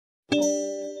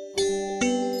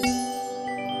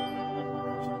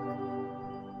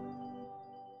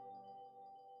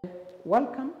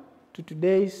Welcome to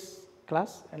today's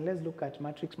class, and let's look at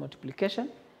matrix multiplication.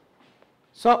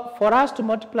 So for us to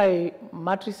multiply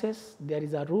matrices, there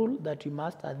is a rule that you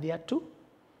must adhere to,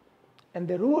 and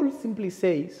the rule simply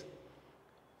says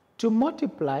to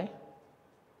multiply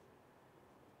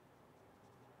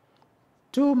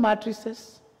two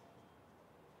matrices,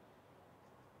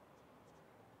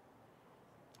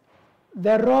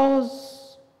 the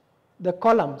rows, the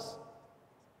columns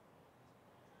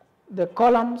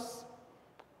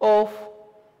of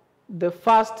the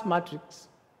first matrix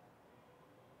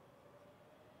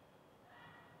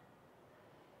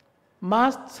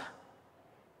must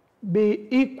be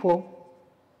equal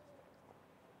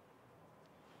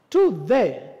to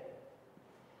the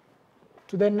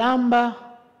number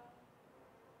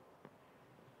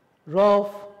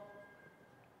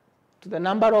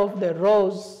of the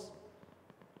rows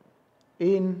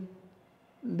in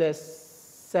the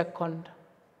second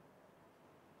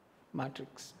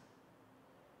matrix.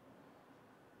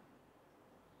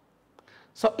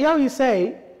 So here we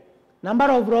say number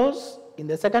of rows in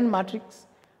the second matrix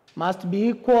must be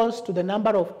equals to the number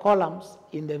of columns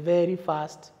in the very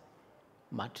first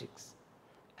matrix.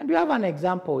 And we have an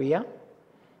example here.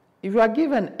 If you are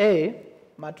given A,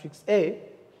 matrix A,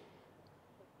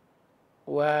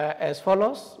 where as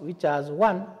follows, which has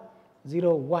 1,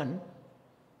 0, 1,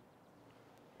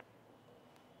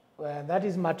 where that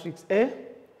is matrix A,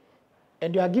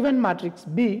 and you are given matrix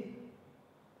B,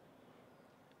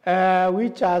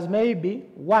 which has maybe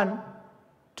 1,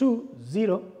 2,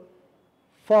 0,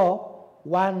 4,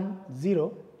 1,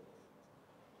 0.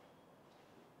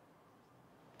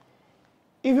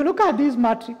 If you look at this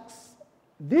matrix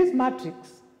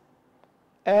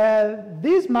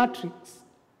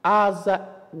has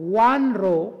one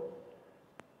row,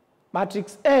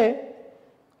 matrix A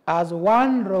has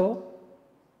 1 row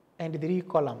and 3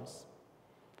 columns.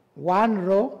 1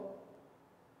 row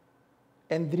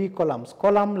and 3 columns.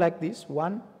 Column like this,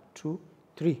 1, 2,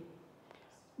 3.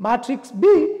 Matrix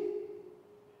B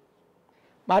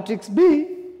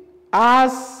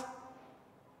has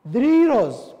 3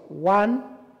 rows, 1,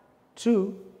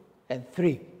 2, and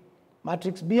 3.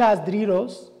 Matrix B has 3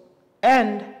 rows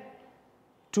and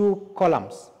 2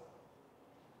 columns.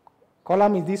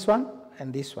 Column is this one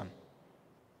and this one.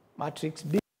 Matrix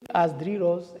B has 3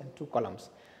 rows and 2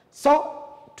 columns. So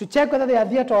to check whether they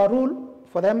adhere to our rule,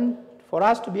 for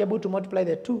us to be able to multiply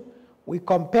the two, we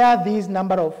compare the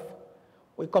number of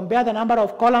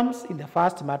columns in the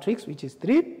first matrix, which is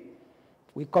 3.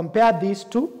 We compare these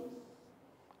two,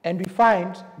 and we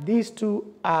find these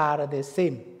two are the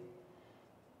same.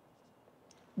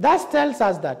 That tells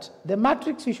us that the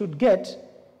matrix we should get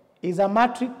is a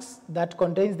matrix that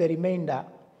contains the remainder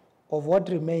of what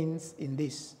remains in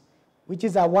this, which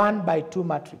is a 1 by 2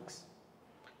 matrix.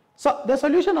 So the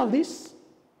solution of this,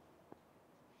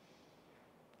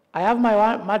 I have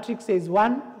my matrix is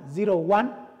 1, 0,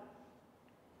 1.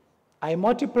 I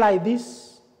multiply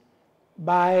this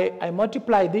by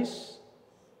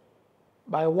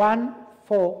 1,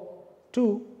 4,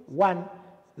 2, 1,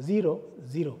 0,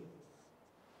 0.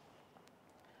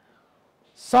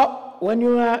 So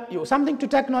when something to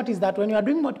take note is that when you are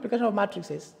doing multiplication of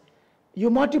matrices,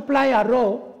 you multiply a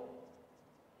row,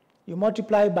 you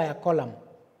multiply by a column.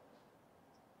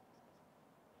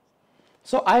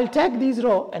 So I'll take this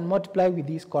row and multiply with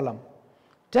this column.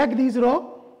 Take this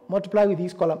row, multiply with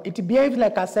this column. It behaves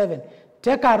like a 7.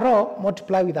 Take a row,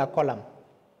 multiply with a column.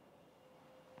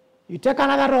 You take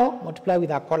another row, multiply with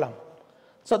a column.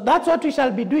 So that's what we shall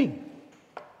be doing.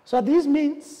 So this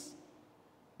means,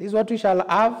 this is what we shall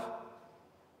have.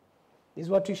 This is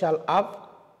what we shall have.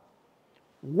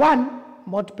 1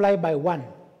 multiplied by 1.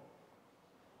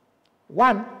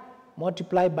 1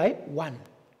 multiplied by 1.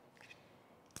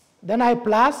 Then I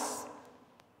plus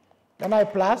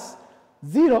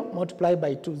 0 multiplied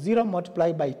by 2, 0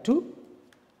 multiplied by 2.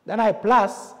 Then I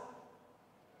plus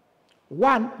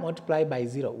 1 multiplied by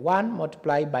 0, 1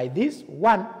 multiplied by this,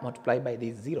 1 multiplied by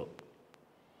this, 0.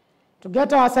 To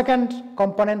get our second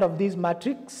component of this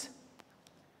matrix,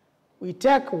 we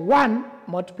take 1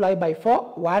 multiplied by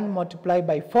 4, 1 multiplied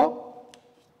by 4.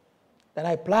 Then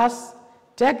I plus,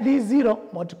 take this 0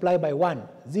 multiplied by 1,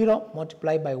 0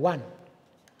 multiplied by 1.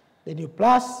 Then you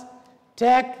plus,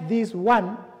 take this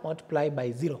 1 multiplied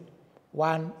by 0,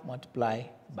 1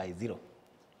 multiplied by 0.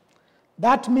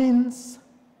 That means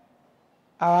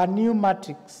our new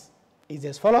matrix is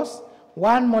as follows.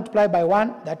 1 multiplied by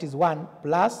 1, that is 1,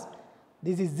 plus,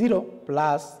 this is 0,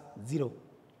 plus 0.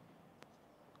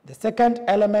 The second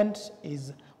element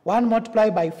is 1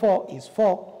 multiplied by 4 is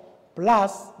 4,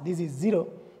 plus, this is 0,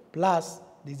 plus,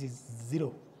 this is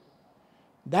 0.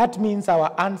 That means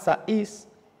our answer is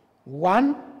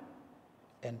 1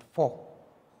 and 4.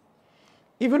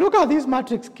 If you look at this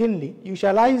matrix keenly, you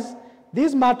shall realize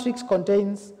this matrix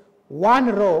contains 1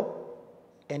 row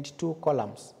and 2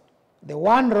 columns. The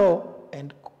 1 row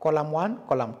and column 1,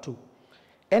 column 2.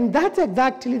 And that's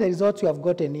exactly the result you have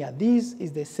gotten here. This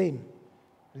is the same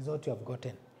result you have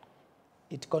gotten.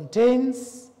 It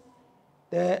contains,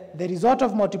 the result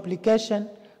of multiplication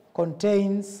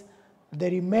contains the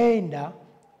remainder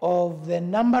of the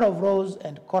number of rows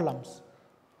and columns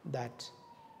that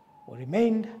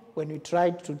remained when we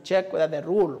tried to check whether the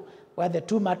rule, whether the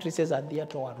two matrices adhere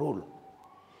to our rule.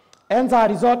 Hence our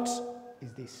result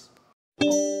is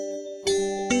this.